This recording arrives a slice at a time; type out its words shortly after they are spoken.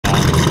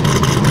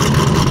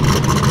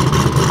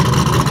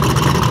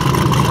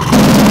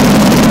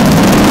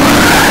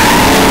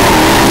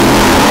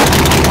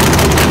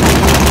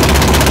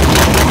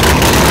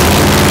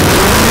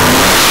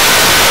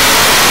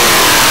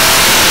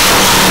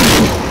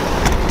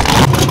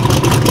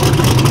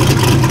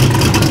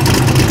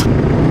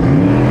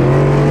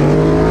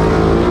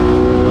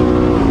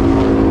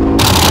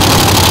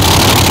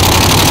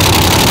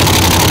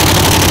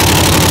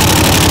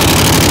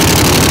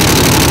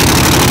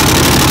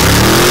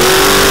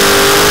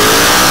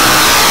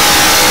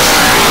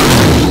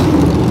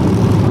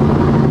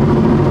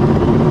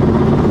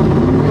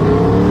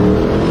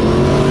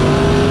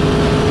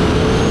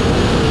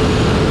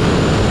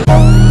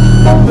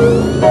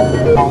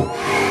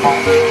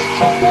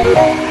What do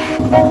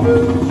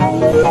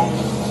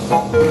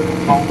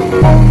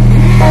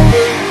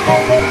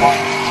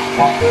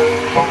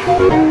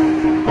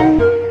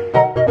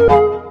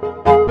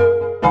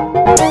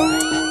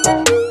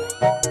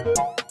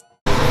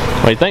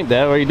you think,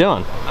 Dad? What are you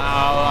doing?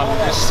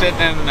 I'm just sitting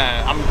in.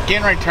 I'm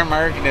getting ready to turn my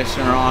air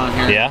conditioner on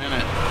here in a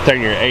minute. Turn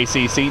your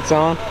AC seats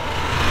on?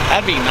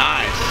 That'd be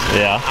nice.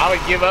 Yeah. I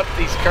would give up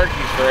these curtains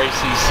for AC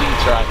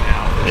seats right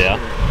now. Yeah.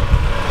 Sure.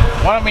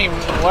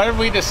 What did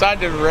we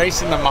decide to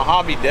race in the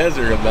Mojave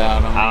Desert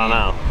about? I don't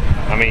know.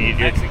 I mean,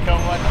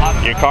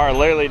 your car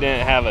literally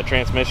didn't have a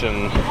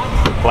transmission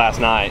last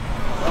night.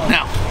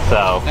 No.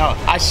 So. No,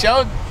 I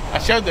showed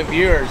the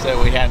viewers that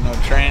we had no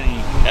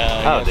tranny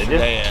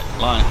yesterday at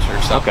lunch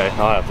or something. Okay,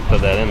 I'll have to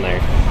put that in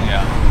there.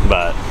 Yeah.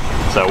 But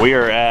so we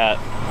are at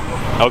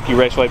Okie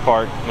Raceway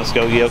Park,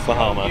 Muskogee,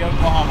 Oklahoma.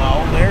 Oklahoma,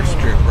 old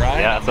airstrip, right?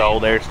 Yeah, it's an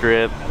old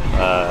airstrip.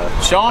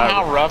 Show them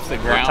how rough the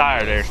ground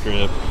retired is.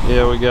 Airstrip.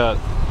 Yeah,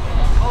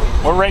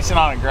 We're racing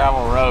on a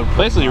gravel road.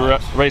 Basically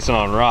racing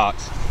on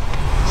rocks.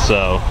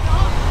 So,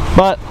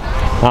 but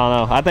I don't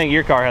know. I think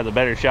your car has a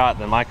better shot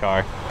than my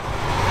car.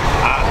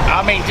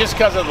 I mean, just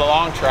because of the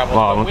long travel,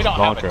 but we don't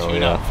have a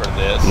tune-up for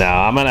this. No,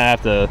 I'm gonna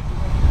have to.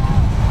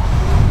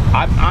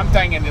 I'm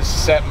thinking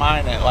just set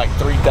mine at like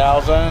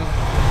 3,000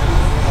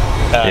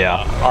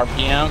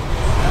 RPM,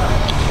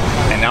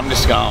 and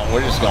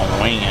we're just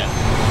gonna wing it.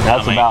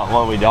 That's about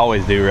what we'd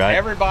always do, right?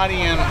 Everybody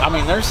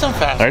there's some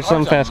fast. There's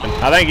some fast.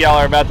 I think y'all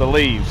are about to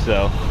leave,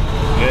 so.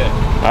 Good.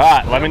 All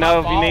right, let me know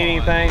if you need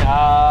anything.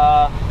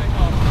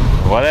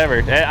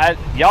 Whatever.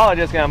 Y'all are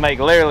just gonna make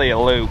literally a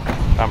loop.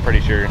 I'm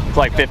pretty sure it's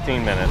like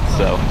 15 minutes,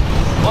 so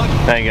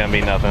that ain't gonna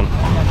be nothing.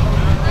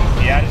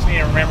 Yeah, I just need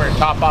to remember to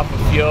top off the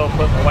fuel,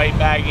 put the weight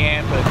bag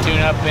in, put a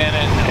tune-up in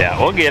it. Yeah,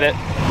 we'll get it.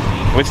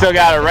 We still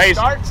got a race. It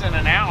starts in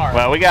an hour.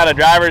 Well, we got a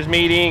driver's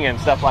meeting and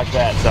stuff like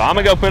that, so I'm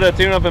gonna go put a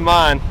tune-up in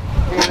mine.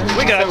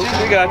 We got you.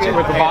 We got you.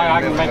 With the bike,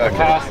 I can make the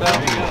pass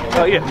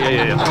though. Oh yeah.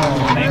 Thank you.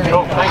 Thank you.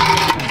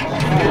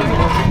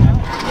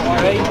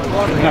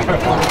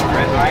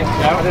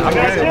 I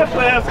got shift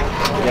left.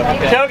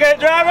 Tailgate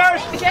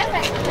drivers. Is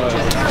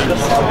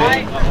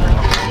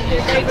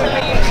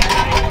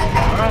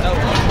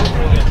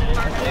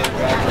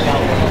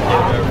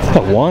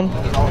that one?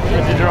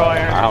 Get the drawer.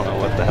 I don't know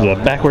what the hell. Is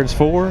that backwards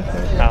 4? I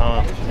don't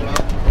know.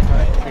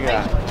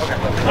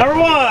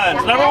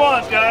 Number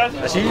ones, guys.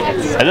 Is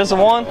this a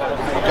 1?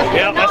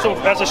 Yeah,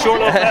 that's a short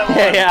little fat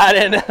one. Yeah, I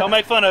didn't know. Don't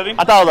make fun of him.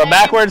 I thought it was a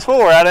backwards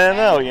 4. I didn't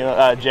know. You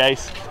know,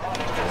 Jace.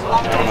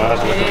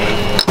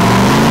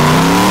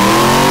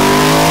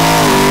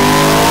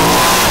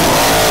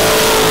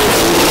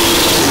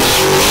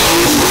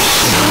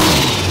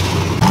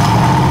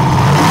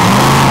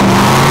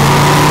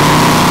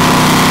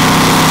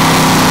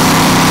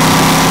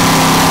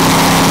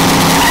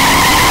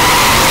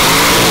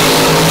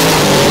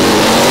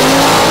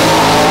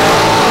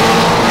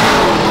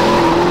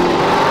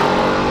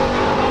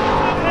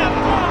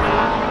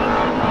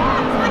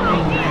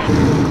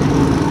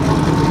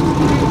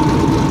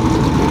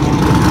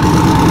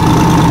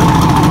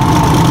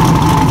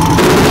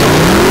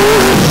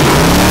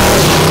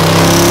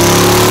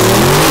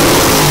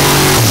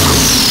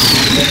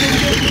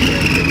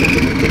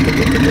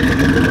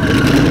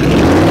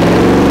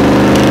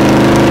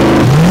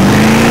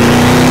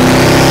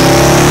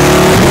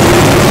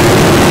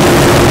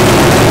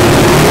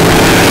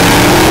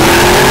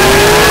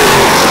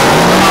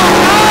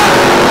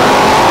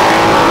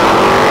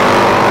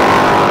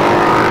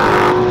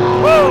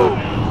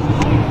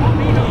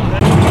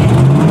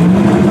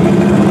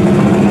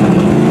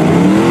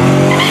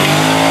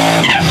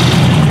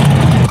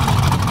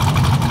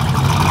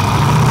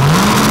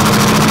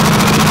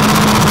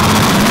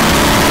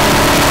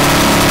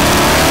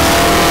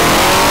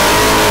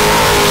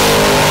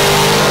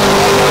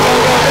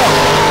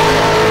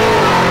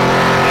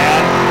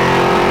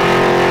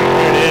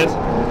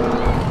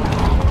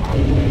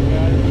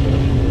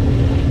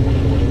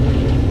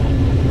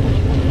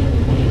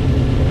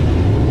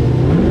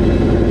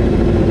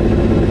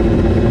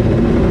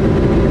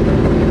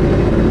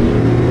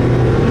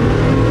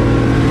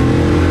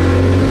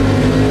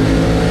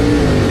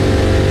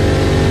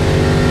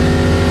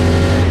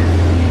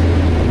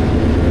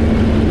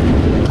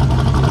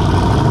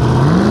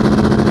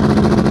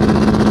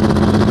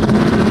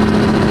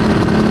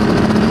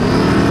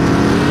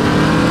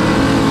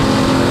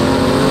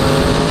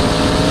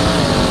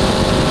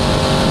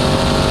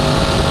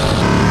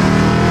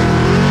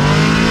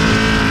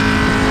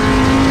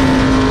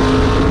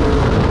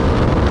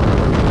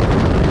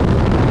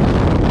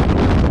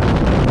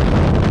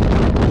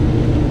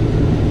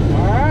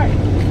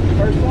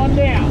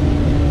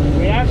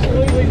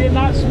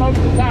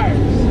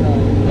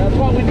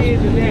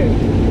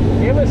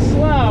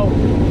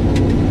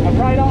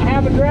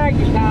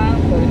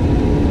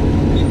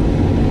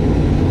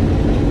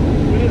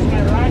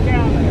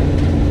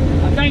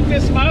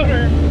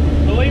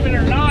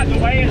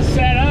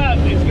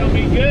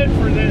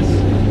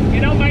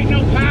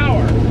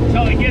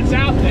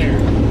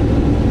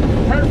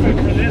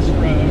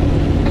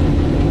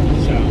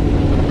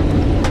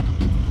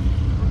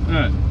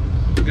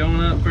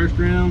 first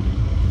round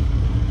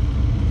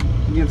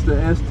against the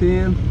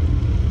S10.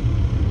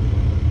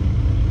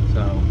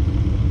 So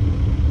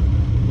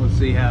let's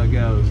see how it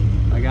goes.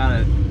 I got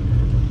it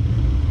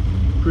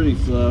pretty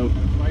slow.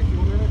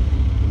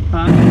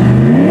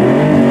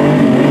 Huh?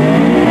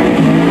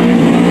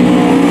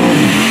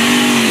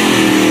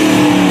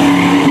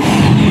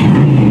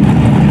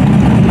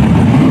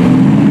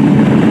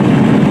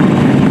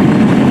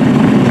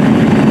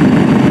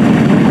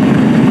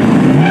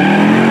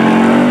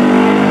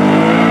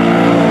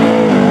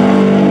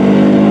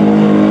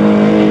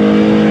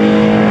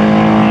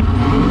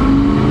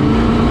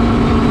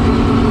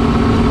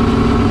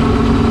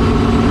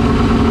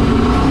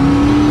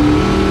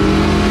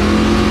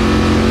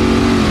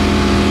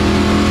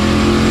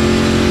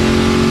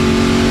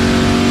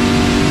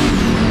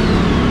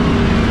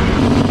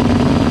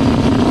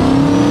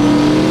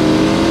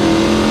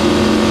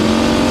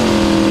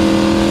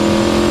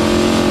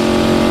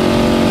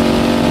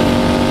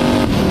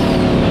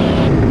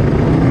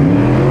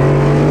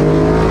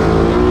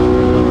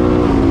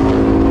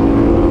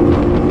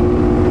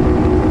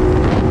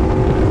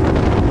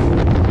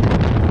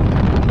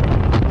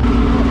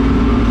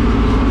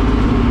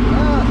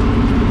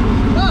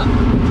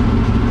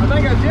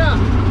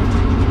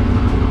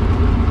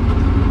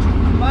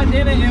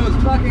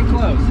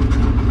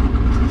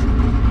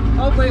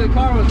 Hopefully the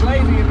car was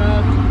lazy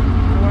enough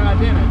where I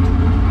didn't.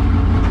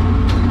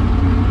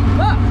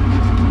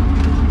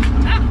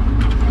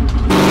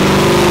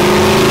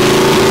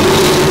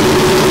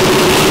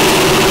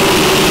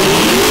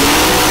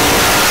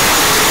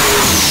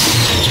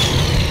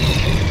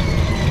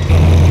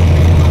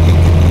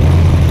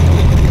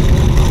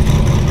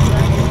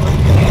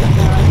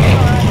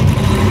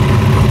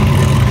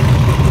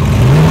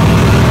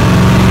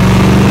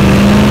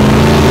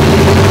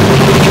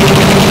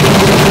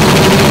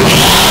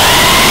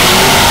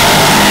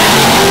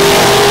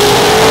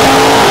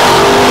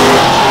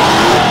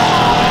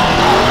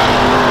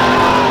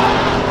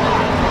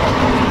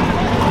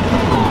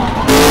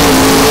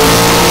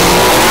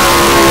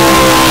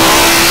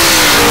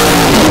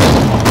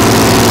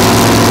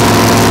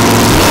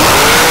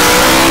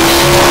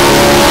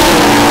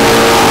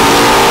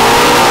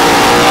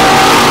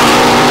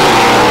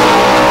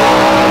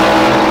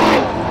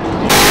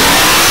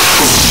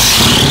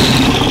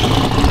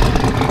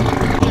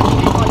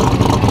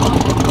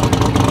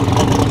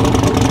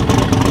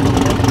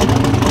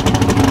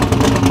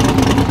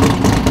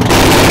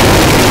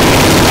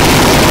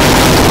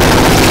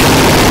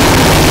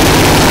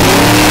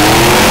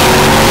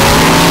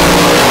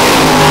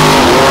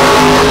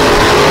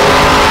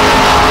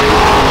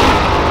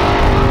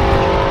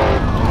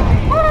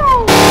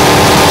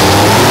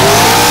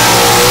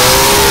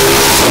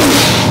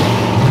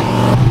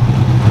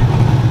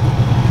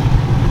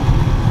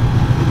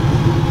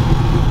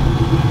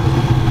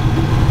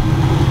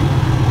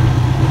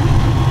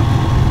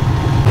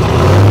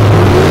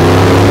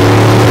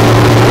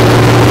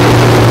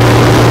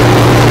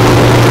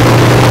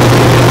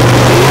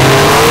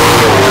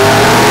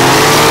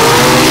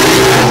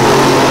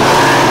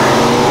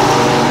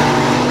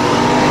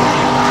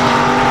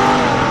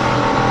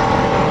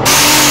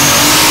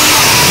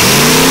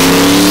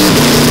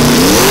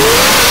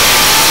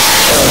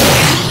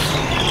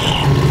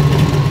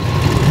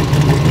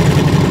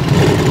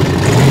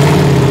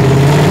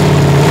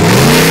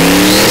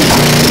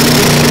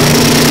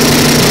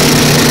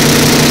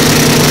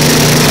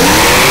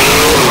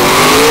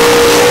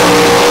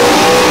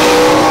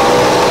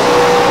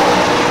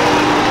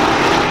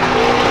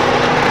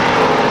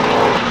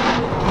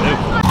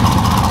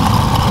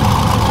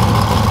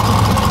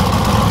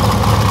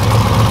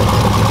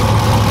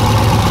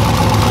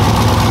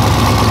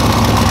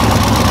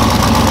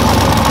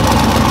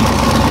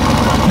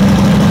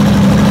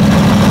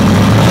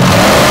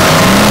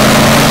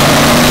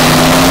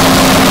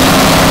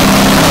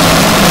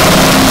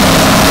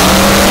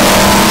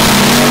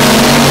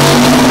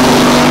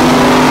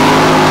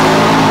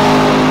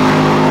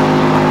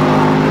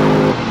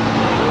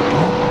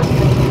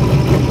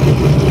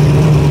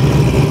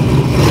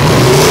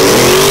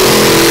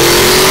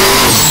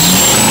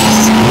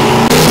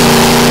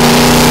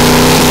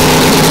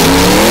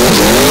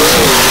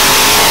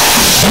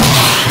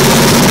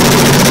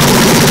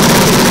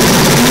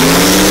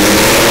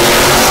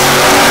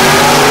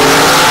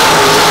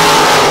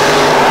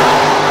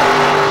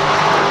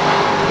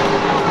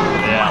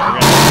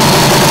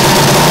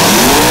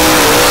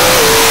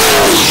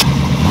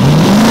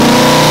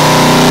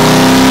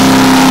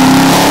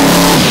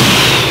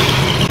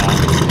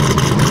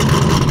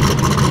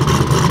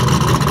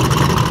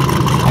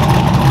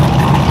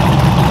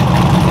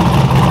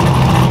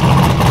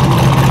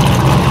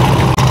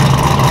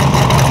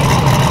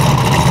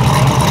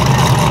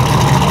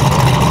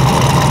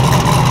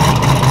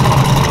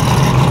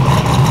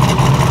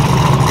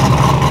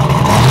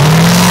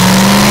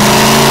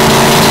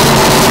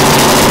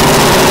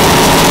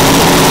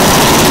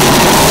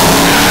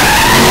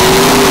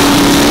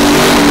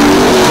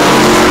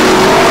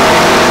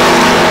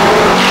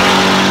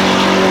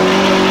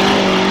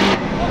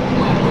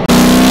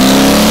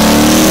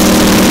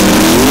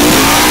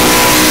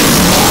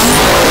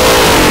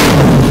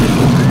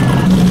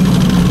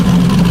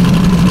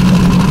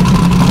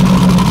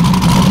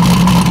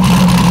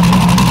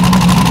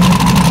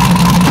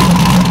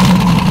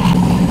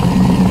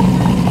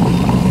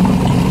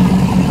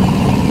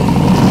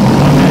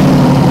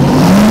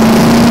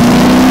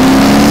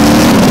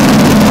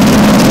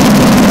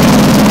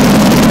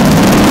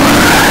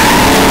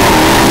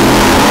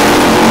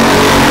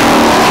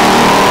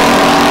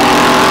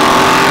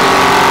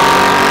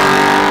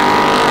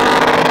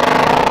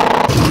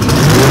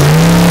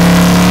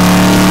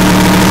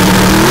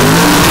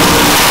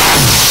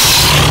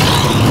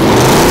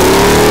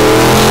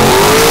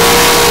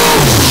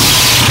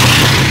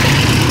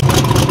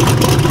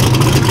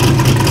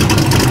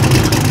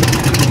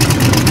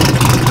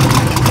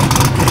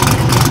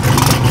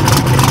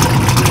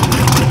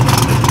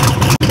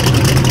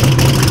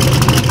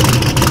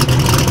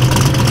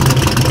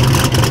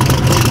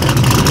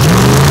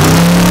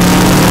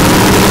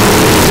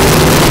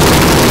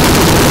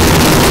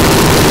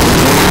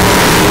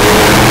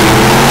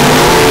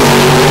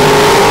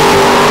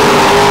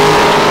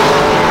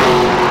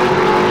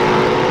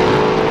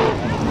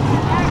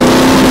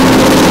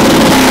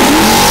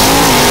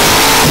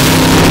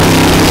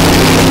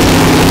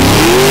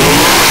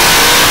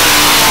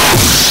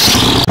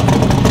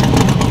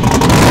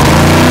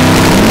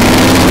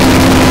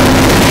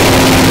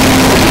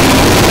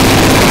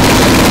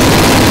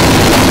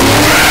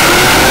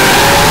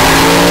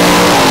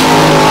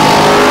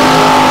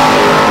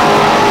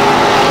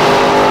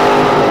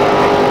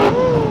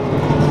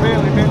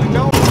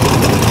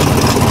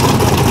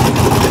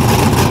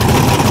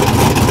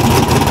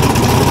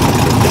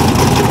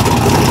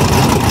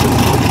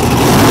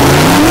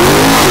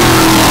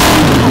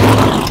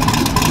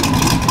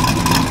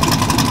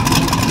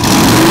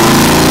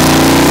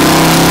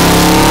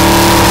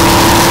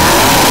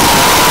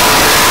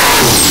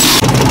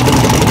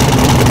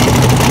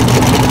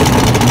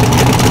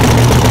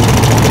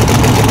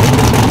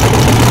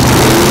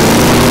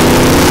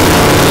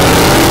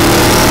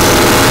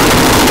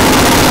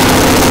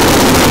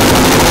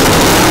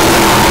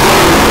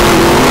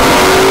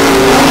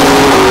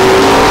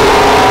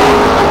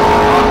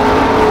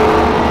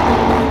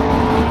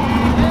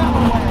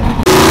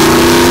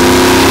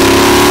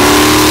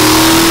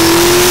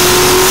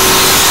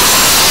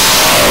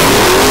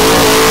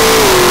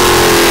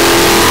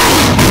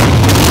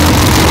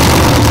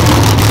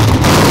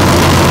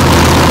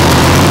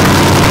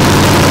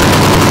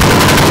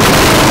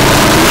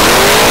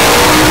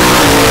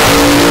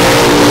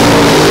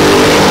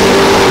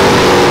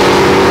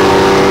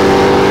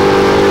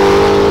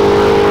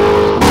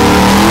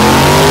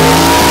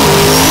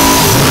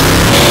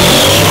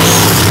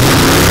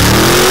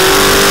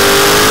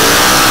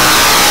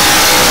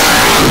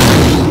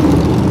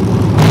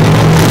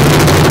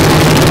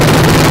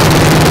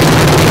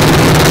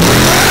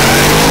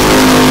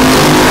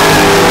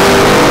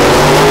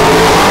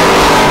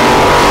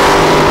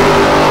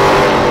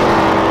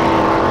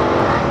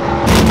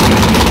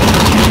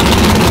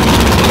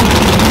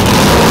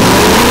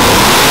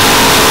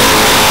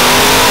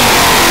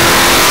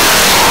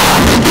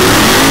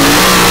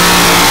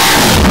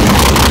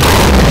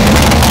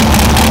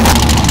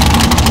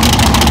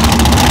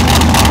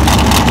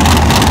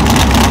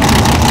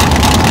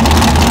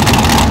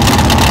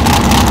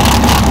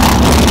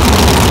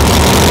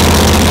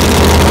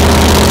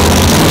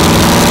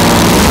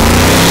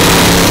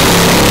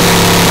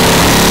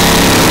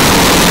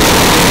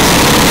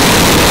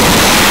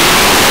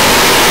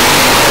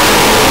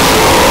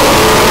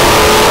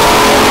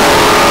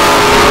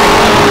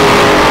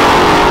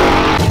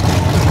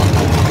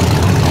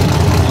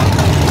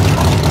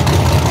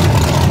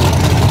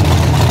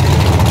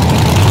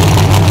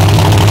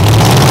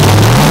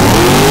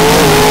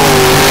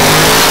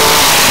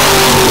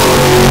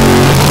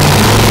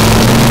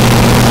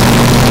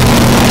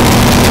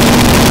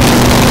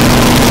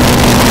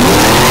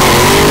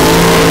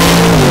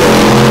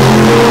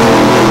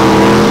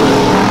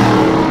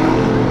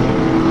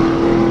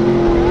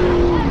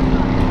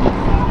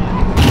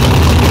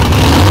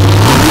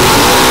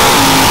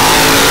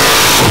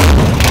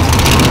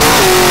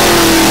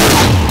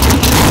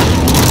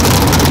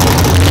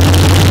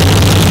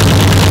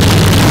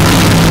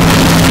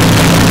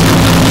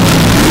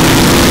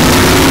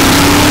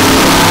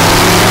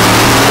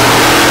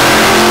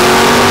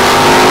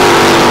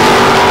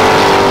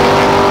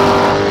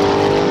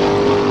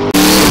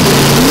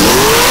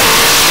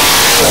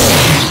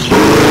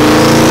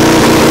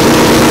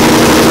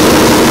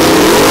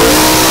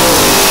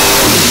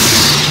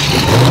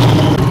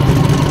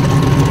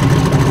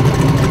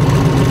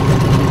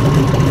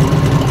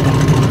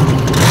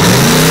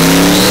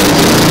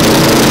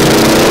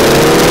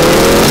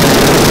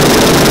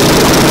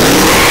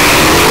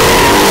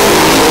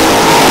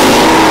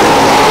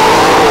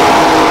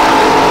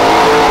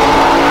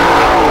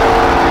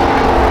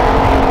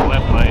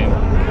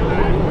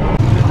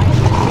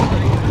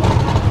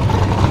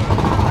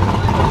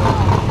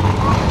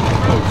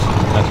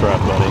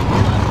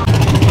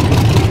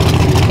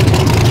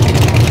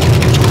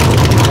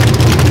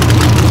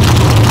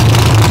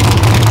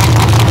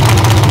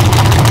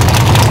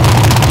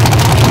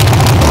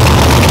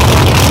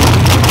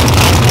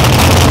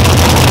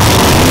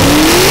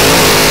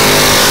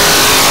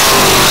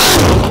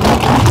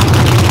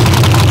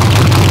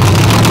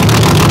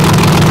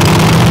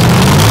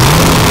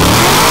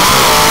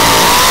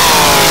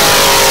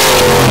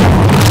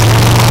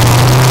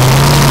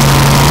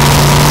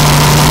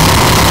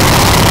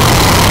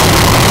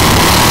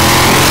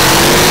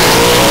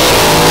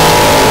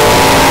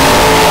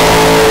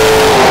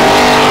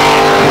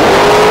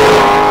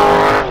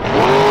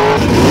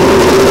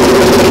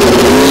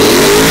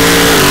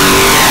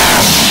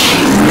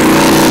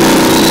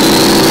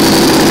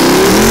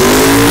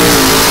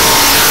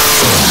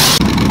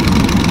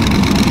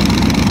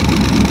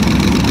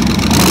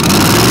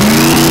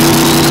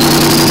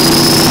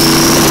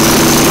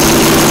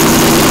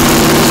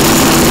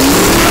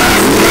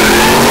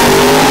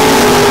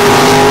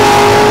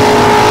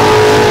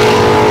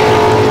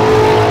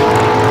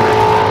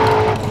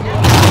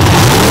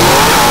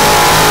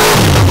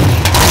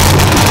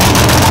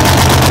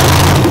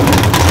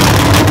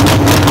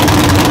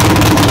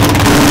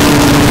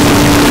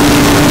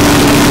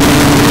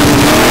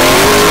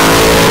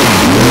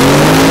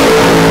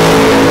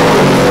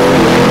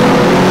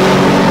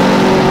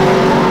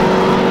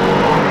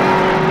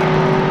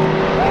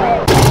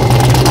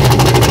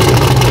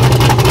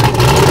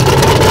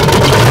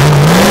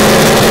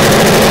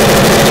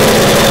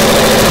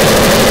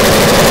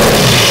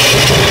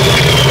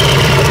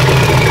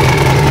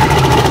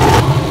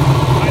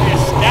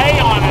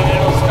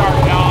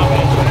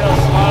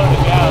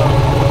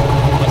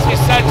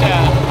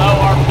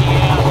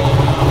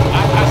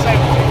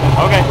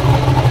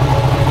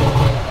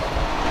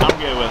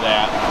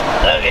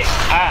 6.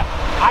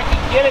 I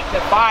can get it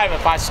to 5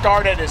 if I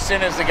started as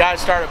soon as the guy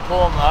started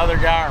pulling the other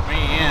guy or me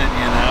in,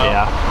 you know.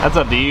 Yeah, that's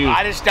up to you.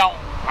 I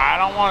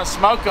don't want to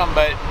smoke them,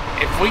 but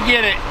if we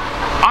get it,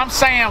 I'm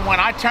saying when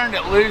I turned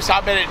it loose,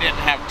 I bet it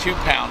didn't have 2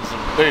 pounds of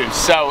boost.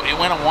 So it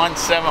went a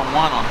 171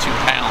 on 2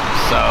 pounds.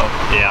 So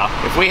yeah,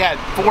 if we had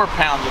 4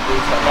 pounds of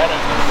boost, I bet it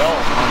would go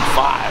a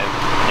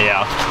 1.5.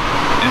 Yeah.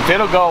 And if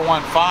it'll go a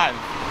 1.5,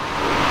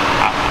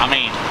 I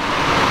mean,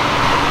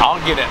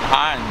 I'll get it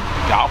high and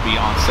I'll be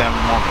on 7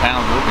 more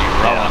pounds. We'll be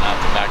rolling out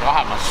the back. I'll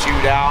have my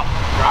shootout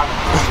driving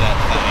through that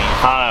thing.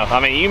 I don't know. I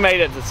mean, you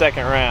made it to the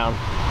 2nd round.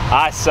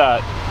 I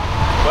sucked.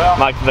 Well,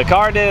 the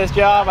car did its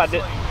job. I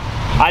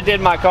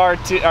did my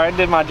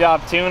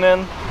job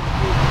tuning,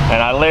 and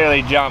I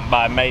literally jumped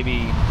by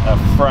maybe a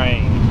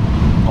frame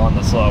on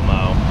the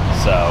slow-mo.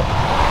 So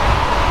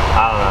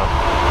I don't know.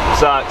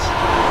 Sucks.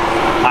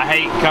 I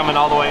hate coming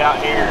all the way out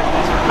here and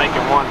just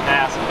making one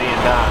pass and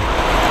being done.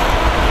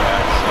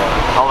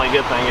 The only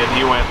good thing is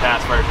you went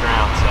past 1st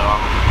round, so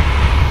I'm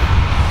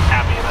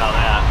happy about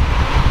that.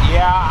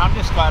 Yeah, I'm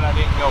just glad I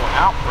didn't go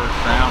out 1st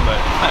round, but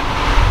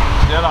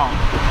still don't.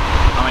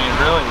 I mean,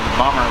 it's really a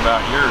bummer about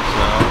yours,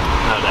 so.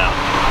 No doubt.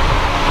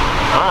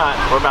 All right,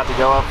 we're about to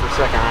go up for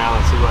 2nd round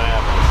and see what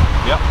happens.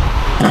 Yep.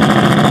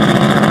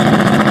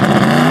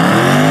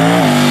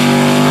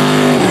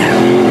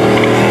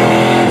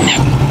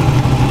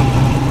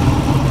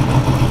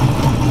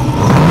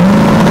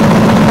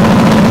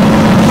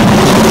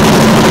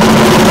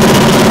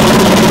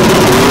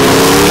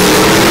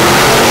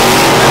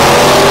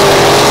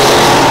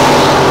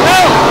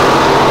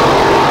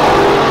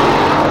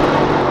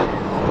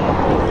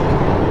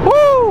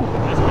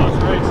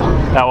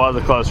 That was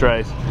a close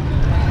race.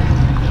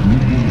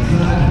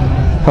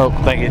 Oh,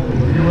 thank you.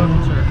 You're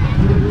welcome, sir.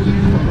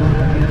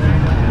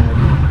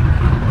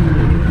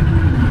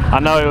 I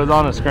know he was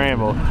on a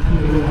scramble.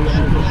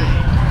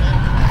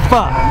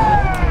 Fuck.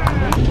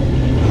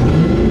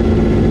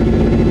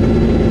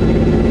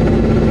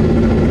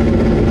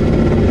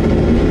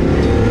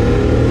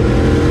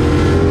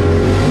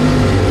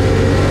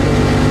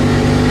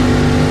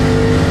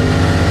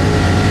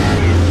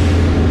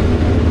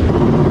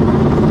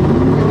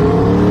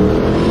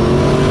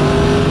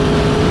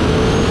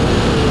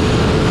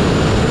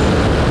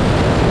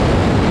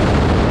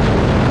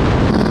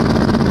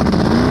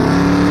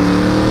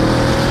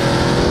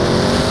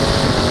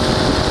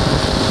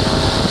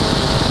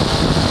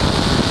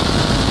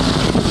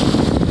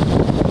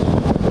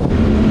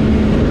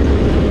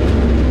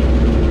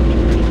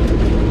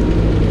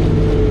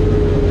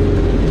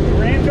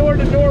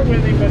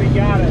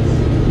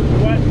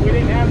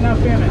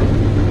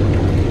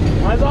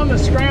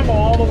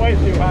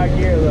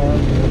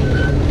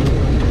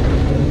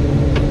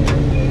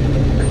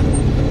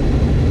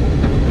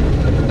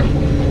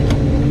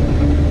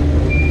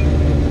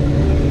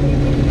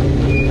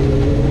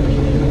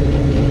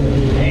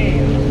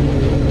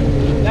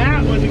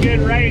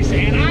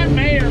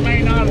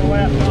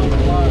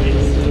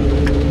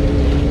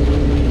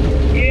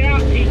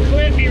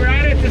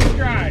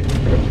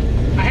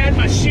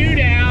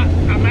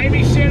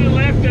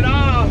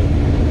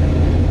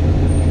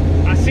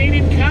 Seen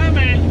him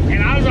coming,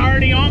 and I was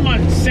already on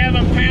my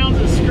 7 pounds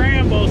of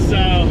scramble.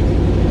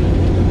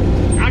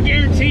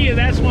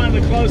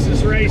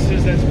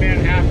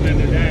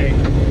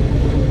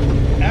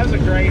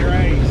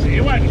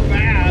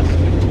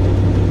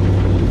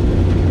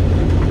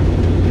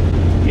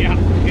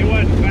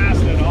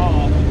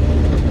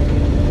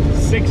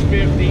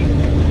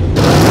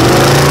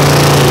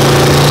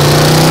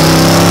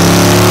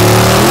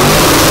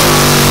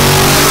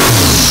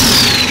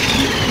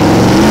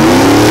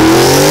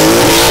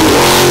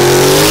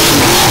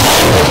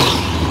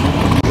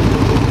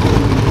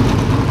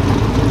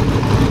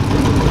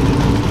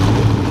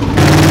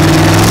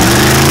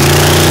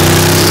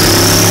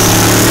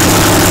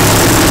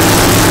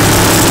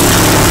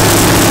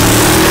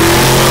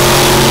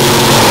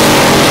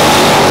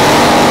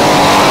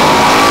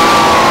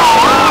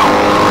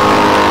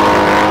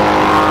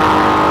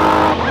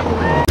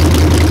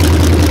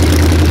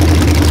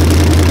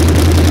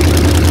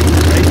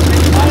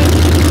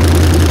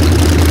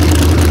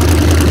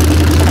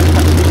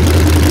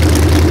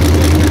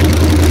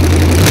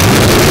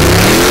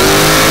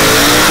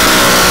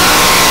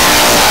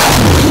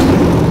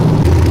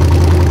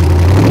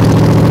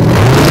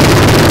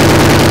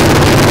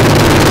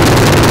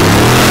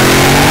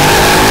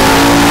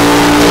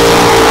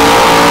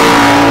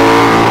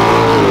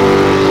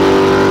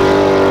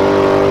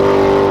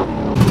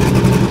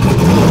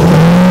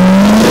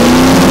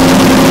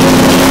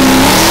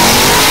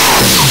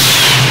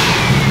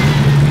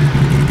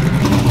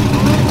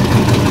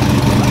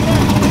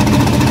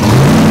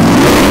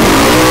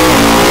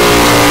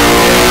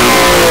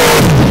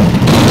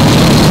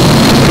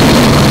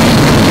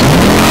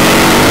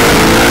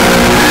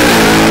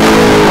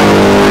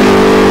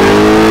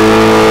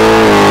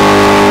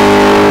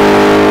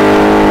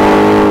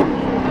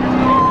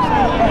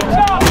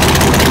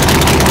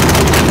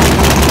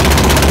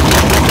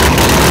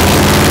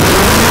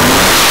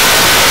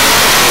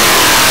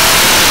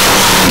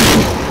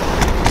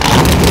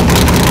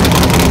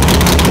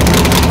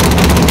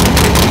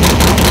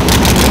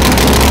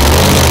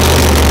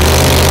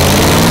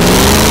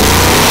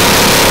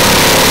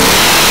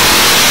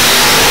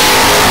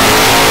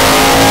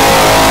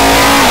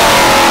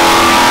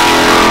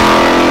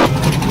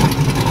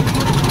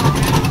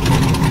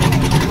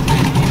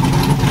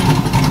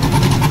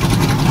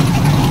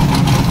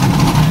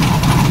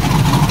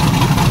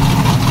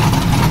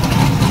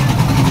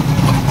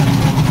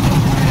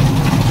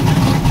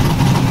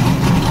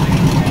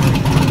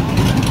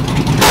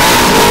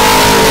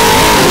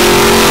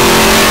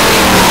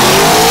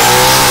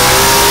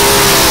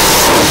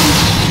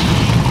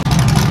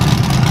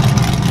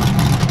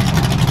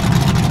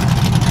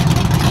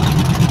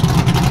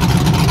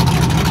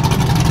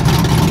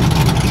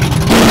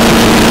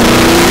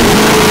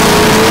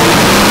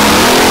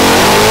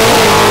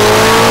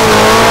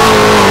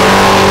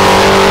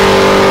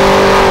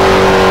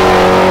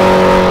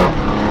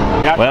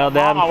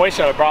 wish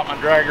I'd have brought my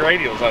drag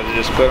radials. I'd have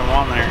just put them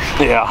on there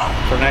Yeah.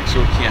 for next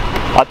weekend.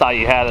 I thought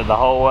you had it the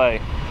whole way.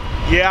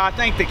 Yeah, I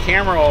think the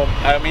camera will,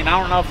 I mean, I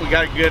don't know if we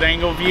got a good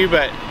angle view,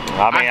 but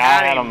I mean,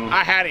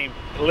 I had him,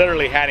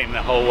 literally had him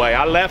the whole way.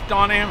 I left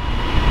on him,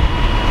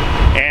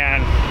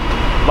 and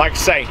like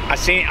I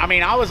say,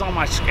 I was on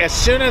my, as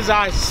soon as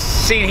I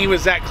seen he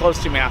was that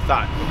close to me, I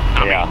thought,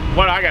 I mean,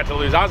 what I got to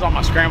lose? I was on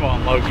my scramble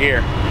in low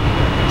gear.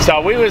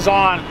 So we was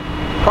on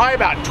probably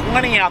about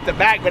 20 out the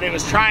back, but it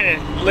was trying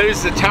to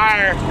lose the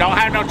tire. Don't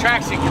have no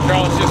traction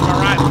control, it's just my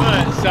right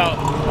foot. So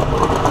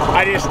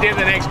I just did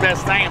the next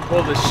best thing and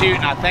pulled the chute,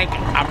 and I think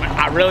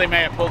I really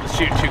may have pulled the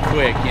chute too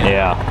quick. You know?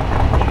 Yeah.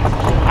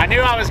 I knew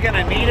I was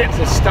gonna need it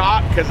to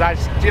stop because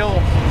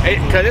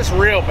because it's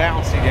real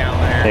bouncy down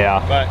there.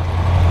 Yeah. But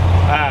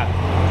I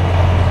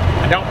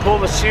don't pull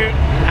the chute.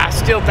 I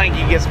still think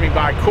he gets me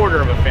by a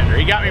quarter of a fender.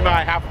 He got me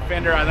by a half a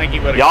fender. I think he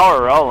would have. Y'all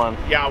were rolling.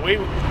 Yeah,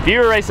 if you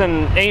were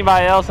racing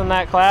anybody else in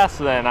that class,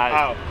 then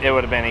it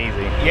would have been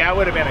easy. Yeah, it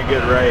would have been a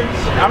good race.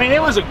 I mean,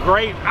 it was a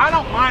great. I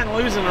don't mind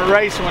losing a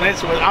race when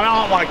it's with. I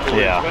don't like to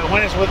lose, but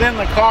when it's within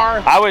the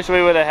car. I wish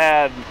we would have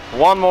had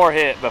one more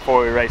hit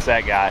before we raced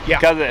that guy. Yeah.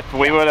 Because if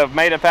we would have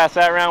made it past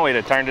that round, we'd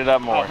have turned it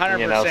up more. 100%.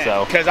 You know,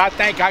 so. Because I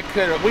think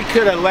we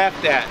could have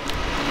left at.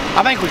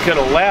 I think we could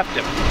have left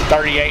at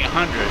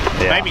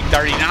 3,800, maybe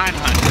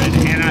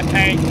 3,900, and I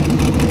think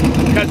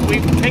because we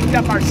picked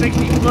up our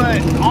 60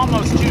 foot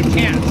almost 2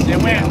 tenths.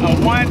 It went a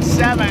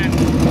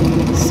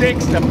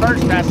 1.76 the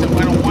first pass. It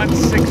went a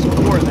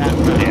 1.64 that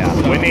pass. Yeah,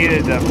 so we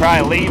needed to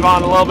probably leave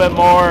on a little bit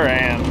more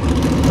and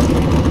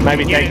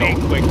maybe get take it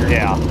in quicker.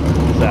 Yeah,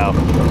 so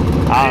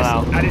I don't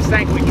know. I just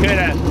think we could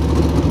have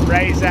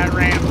raised that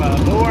ramp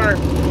up, or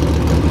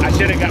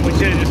we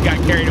should have just got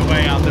carried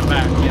away out the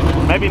back. You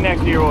know? Maybe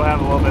next year we'll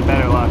have a little bit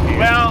better luck here.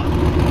 Well,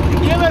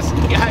 give us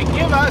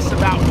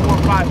about 4 or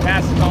 5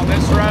 passes on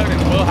this road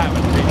and we'll have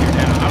it figured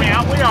out. I mean,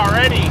 we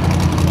already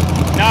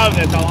know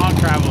that the long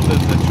travels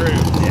is the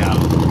truth. Yeah.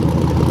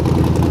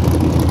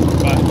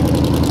 But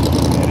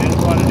it is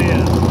what it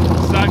is.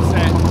 Sucks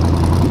that,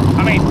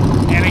 I mean,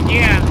 and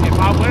again, if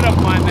I would have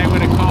won, they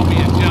would have called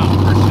me a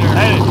jump for sure.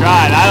 They just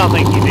tried. I don't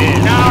think you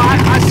did. No,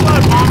 I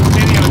slowed Mom's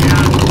video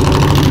down.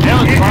 It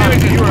was fun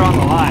because you were on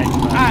the light.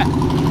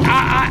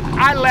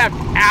 I left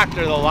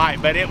after the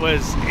light, but it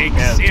was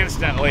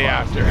instantly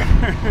after.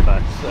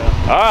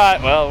 All right,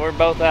 well, we're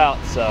both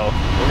out, so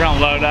we're gonna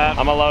load up.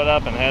 I'm gonna load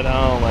up and head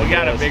home. We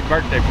got a big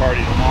birthday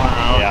party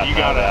tomorrow. Yeah, you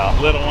got a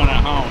little one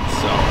at home,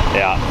 so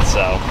yeah.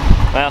 So,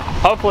 well,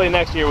 hopefully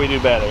next year we do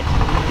better.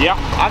 Yeah,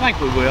 I think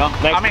we will.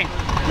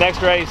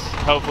 Next race,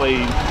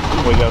 hopefully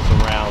we go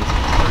some rounds.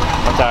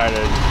 I'm tired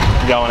of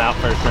going out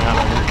first round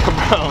under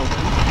Cabron.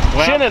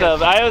 Well, shouldn't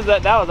have.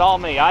 That was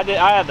all me. I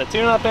had the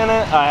tune-up in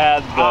it. I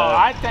had the. Oh,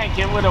 I think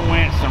it would have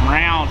went some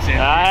rounds in.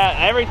 I had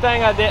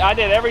everything. I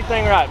did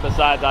everything right.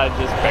 Besides, I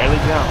just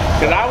barely jumped.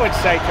 Because I would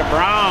say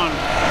Cabron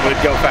would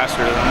go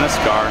faster than this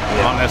car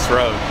on this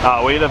road.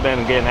 Oh, we'd have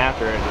been getting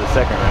after it the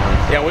second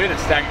round. Yeah, we'd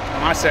have stacked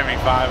my 75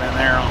 in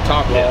there on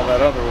top of all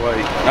that other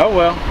weight. Oh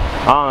well.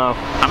 I don't know.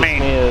 I mean,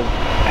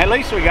 at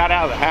least we got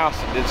out of the house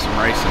and did some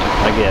racing.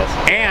 I guess.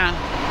 And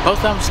both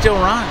of them still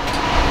run.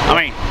 I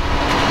mean,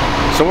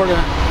 sort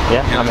of.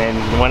 Yeah, I mean,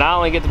 when I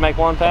only get to make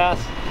one pass,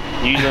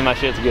 usually my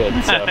shit's good.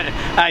 So.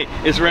 Hey,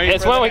 it's ready.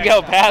 It's when we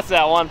go past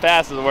that one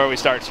pass is where we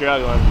start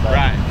struggling. But.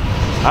 Right.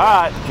 All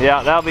right.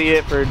 Yeah, that'll be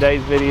it for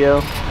today's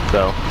video.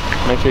 So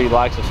make sure you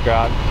like,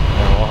 subscribe,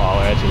 and we'll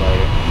holler at you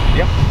later.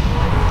 Yep.